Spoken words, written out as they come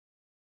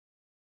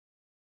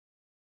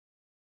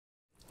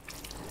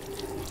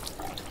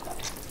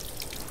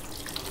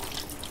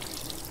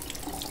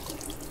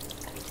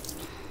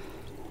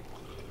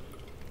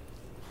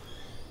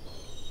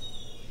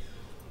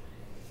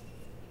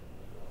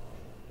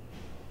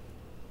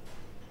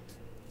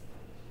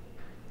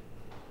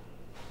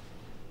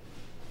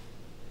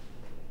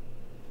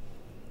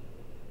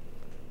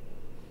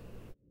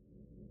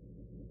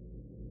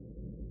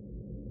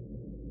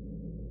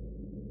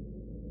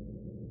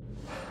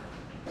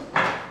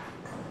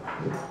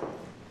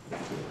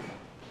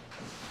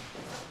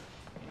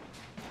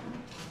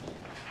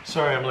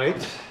Sorry I'm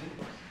late.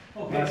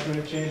 Oh, last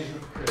minute change.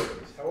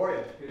 How are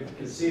you? Good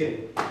to see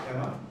you.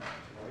 Emma.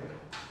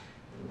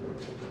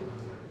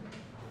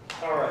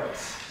 All right,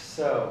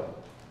 so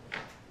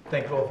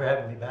thank you all for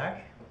having me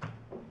back.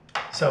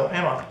 So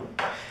Emma,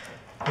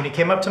 when you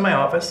came up to my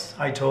office,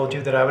 I told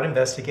you that I would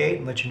investigate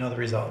and let you know the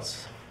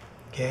results.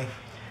 Okay?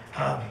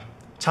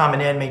 Tom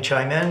and Ann may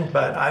chime in,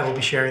 but I will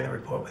be sharing the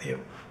report with you.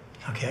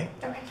 Okay?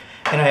 Okay.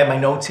 And I have my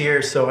notes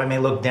here, so I may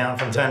look down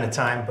from time to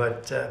time,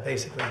 but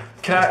basically.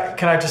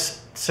 Can I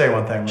just say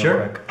one thing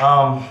real quick?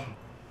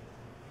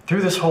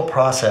 Through this whole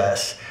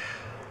process,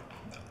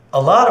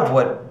 a lot of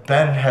what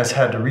Ben has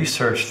had to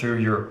research through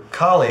your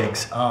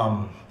colleagues,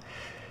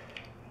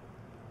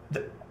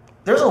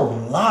 there's a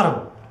lot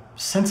of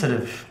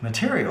sensitive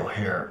material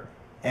here,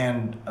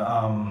 and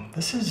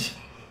this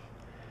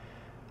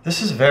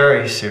is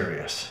very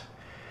serious.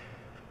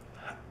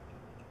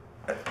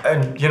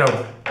 And you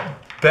know,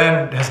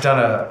 Ben has done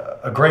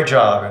a great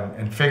job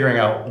in figuring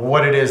out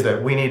what it is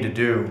that we need to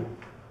do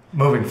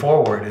moving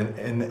forward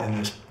in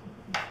this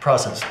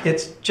process.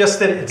 It's just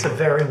that it's a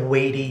very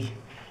weighty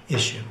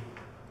issue.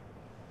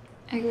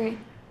 I agree.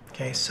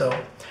 Okay, so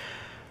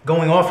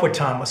going off what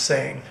Tom was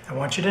saying, I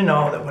want you to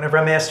know that whenever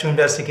I'm asked to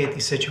investigate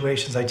these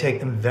situations, I take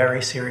them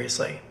very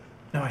seriously.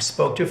 Now, I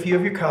spoke to a few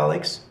of your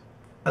colleagues.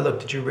 I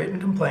looked at your written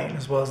complaint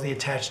as well as the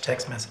attached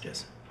text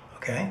messages.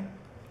 Okay?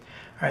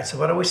 All right, so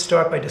why don't we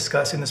start by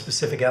discussing the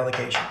specific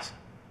allegations?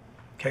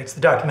 Okay, it's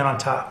the document on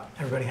top.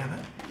 Everybody have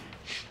it?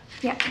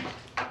 Yeah.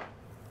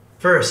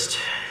 First,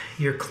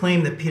 your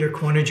claim that Peter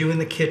cornered you in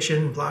the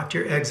kitchen, blocked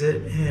your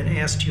exit, and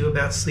asked you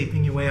about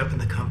sleeping your way up in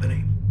the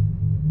company.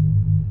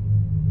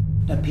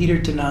 Now, Peter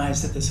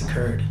denies that this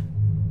occurred.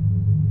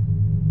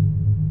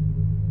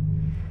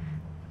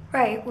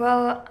 Right,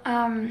 well,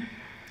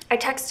 I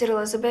texted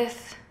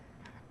Elizabeth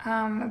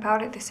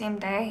about it the same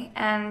day,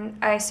 and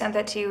I sent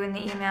that to you in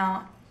the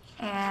email,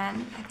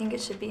 and I think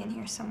it should be in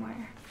here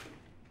somewhere.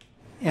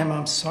 Emma,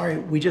 I'm sorry,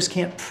 we just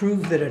can't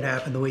prove that it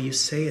happened the way you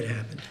say it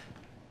happened.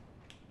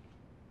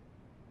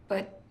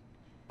 But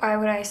why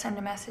would I send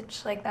a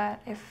message like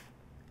that if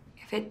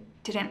it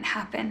didn't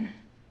happen?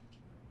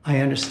 I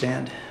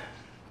understand,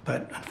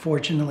 but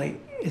unfortunately,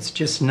 it's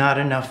just not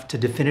enough to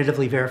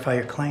definitively verify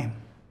your claim.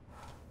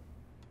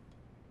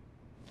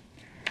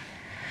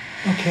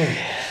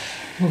 Okay,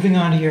 moving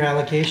on to your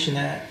allegation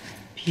that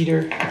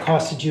Peter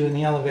accosted you in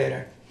the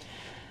elevator.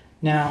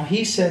 Now,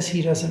 he says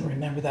he doesn't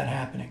remember that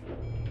happening.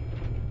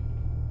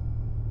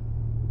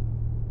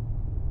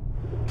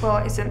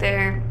 Well, isn't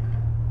there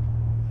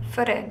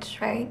footage,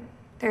 right?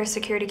 There are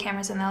security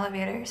cameras in the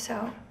elevator,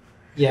 so...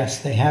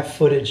 Yes, they have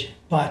footage,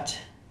 but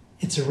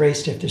it's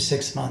erased after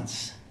 6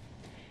 months.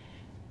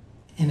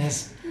 And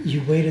as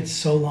you waited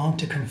so long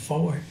to come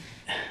forward,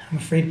 I'm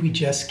afraid we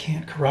just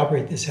can't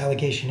corroborate this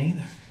allegation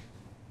either.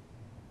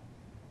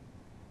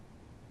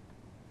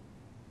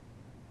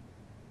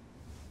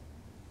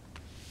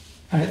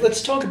 All right,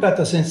 let's talk about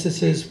those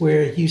instances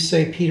where you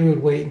say Peter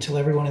would wait until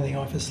everyone in the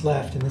office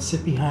left and then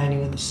sit behind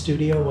you in the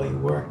studio while you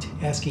worked,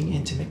 asking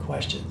intimate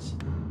questions.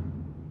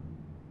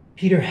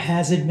 Peter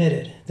has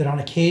admitted that on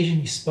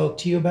occasion he spoke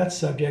to you about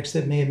subjects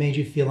that may have made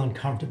you feel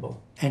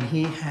uncomfortable. And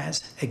he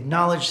has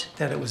acknowledged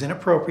that it was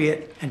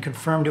inappropriate and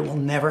confirmed it will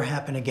never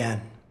happen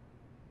again.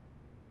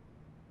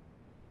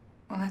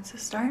 Well, that's a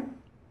start.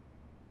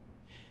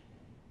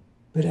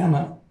 But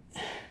Emma,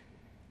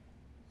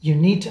 you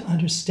need to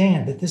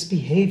understand that this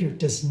behavior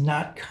does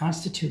not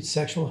constitute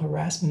sexual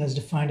harassment as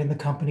defined in the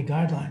company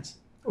guidelines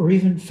or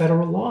even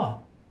federal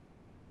law.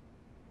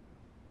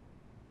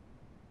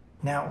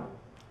 Now,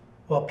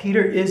 while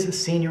Peter is a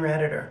senior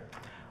editor,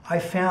 I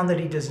found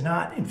that he does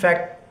not, in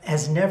fact,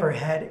 has never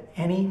had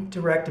any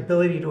direct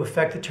ability to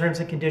affect the terms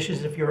and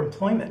conditions of your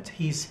employment.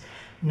 He's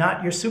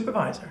not your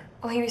supervisor.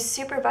 Well, he was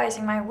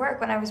supervising my work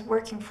when I was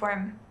working for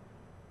him.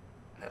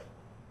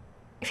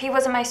 If he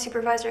wasn't my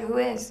supervisor, who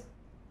is?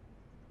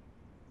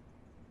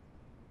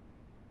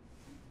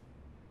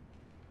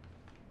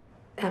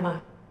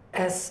 Emma,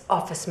 as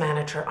office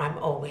manager, I'm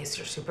always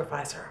your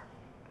supervisor,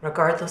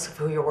 regardless of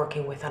who you're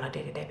working with on a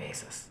day-to-day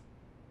basis.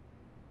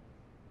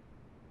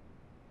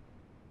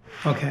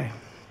 Okay.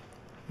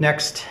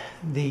 Next,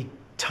 the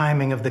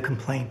timing of the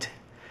complaint.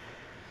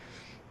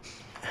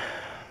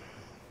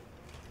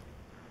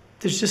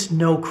 There's just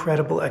no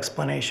credible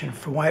explanation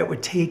for why it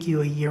would take you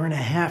 1.5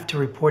 years to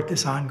report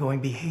this ongoing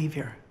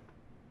behavior.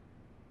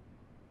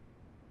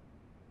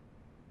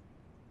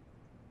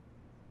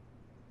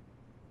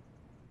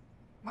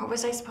 What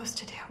was I supposed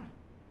to do?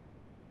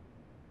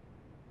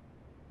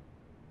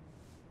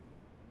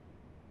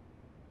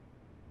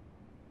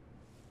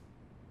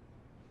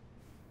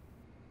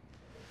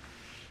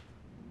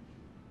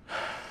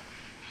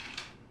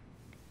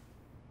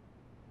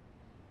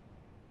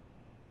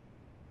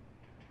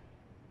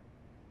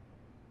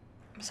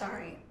 I'm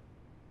sorry.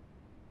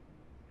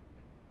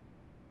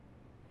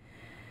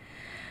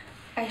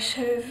 I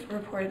should have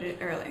reported it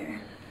earlier.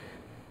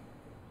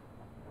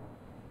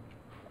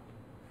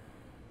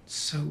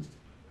 So,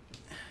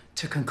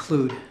 To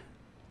conclude,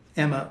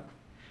 Emma,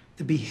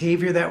 the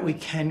behavior that we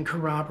can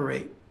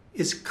corroborate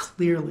is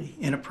clearly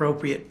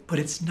inappropriate, but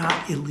it's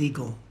not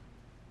illegal.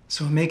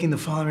 So I'm making the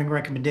following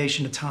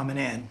recommendation to Tom and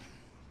Ann.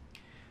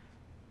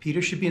 Peter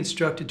should be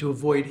instructed to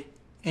avoid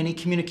any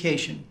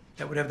communication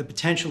that would have the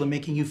potential of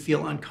making you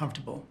feel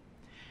uncomfortable.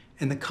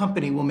 And the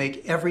company will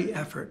make every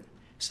effort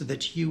so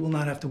that you will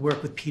not have to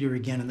work with Peter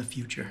again in the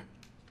future.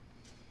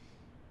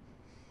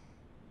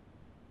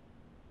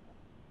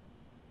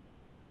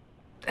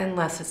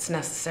 Unless it's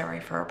necessary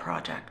for a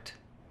project.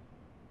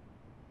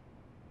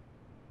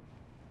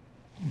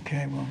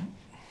 Okay, well,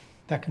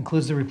 that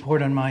concludes the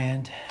report on my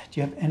end.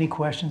 Do you have any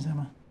questions,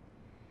 Emma?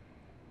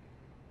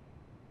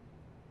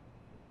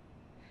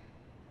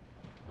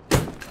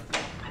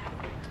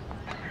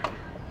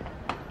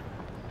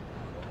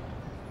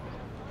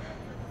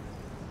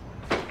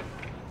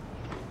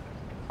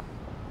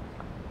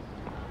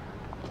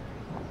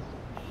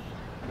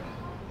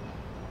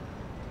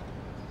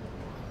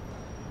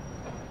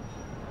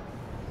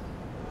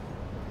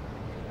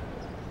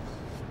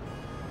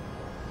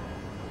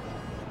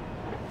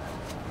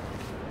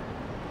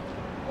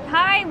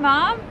 Hi,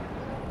 Mom.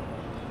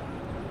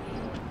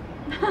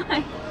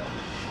 Hi.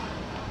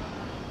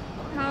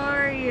 How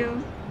are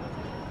you?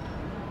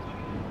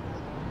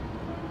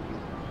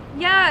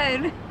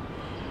 Yeah,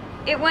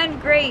 it went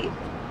great.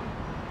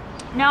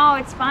 No,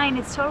 it's fine.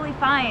 It's totally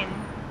fine.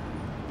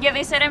 Yeah,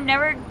 they said I'm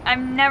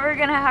never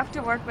gonna have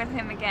to work with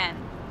him again.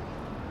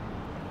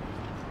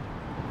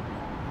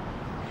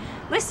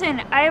 Listen,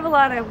 I have a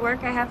lot of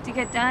work I have to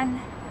get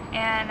done,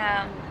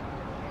 and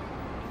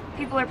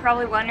people are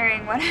probably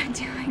wondering what I'm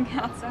doing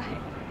outside.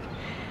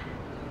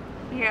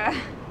 Yeah.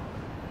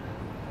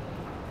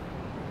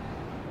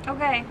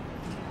 Okay.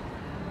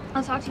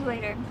 I'll talk to you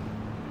later.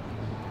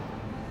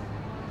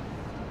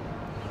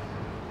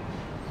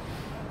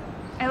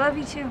 I love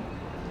you too.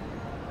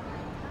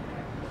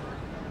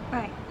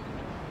 Bye.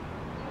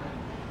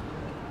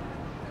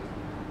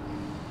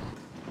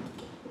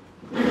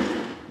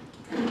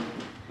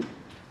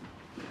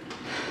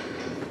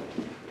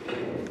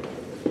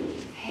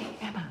 Hey,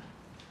 Emma.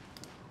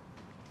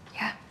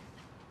 Yeah.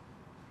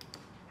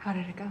 How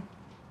did it go?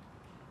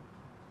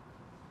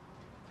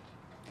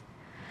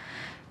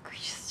 Could we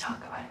just talk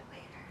about it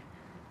later?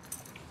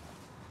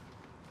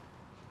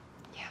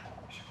 Yeah.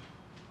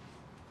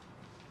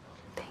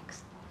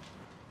 Thanks.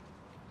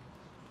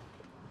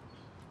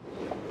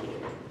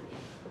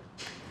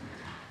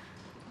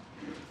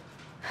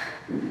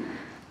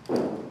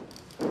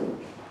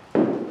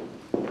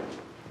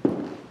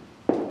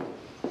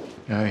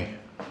 Hey,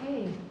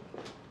 Hey,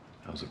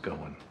 how's it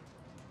going?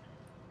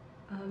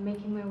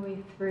 making my way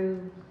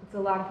through. It's a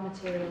lot of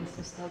material,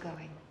 so still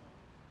going.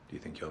 Do you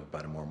think you'll have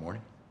about tomorrow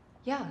morning?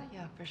 Yeah,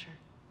 for sure.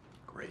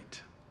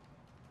 Great.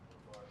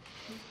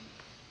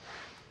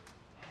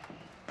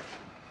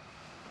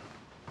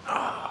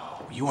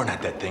 Oh, you weren't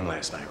at that thing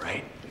last night,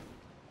 right?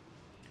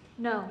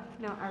 No,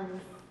 I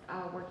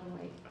was working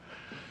late.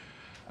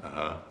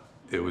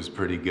 It was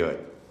pretty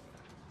good.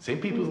 Same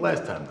people as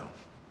last time, though.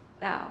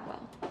 Ah,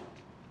 well,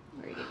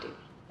 what are you gonna do?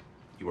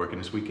 You working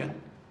this weekend?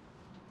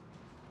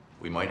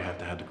 We might have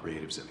to have the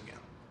creatives in again.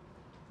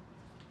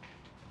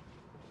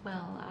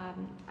 Well,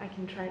 I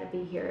can try to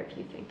be here if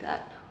you think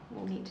that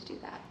we'll need to do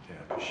that.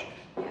 Yeah, shit.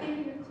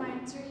 Maybe your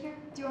clients are here.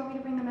 Do you want me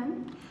to bring them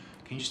in?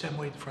 Can you just have them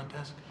wait at the front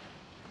desk?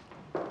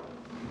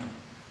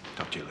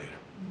 Talk to you later.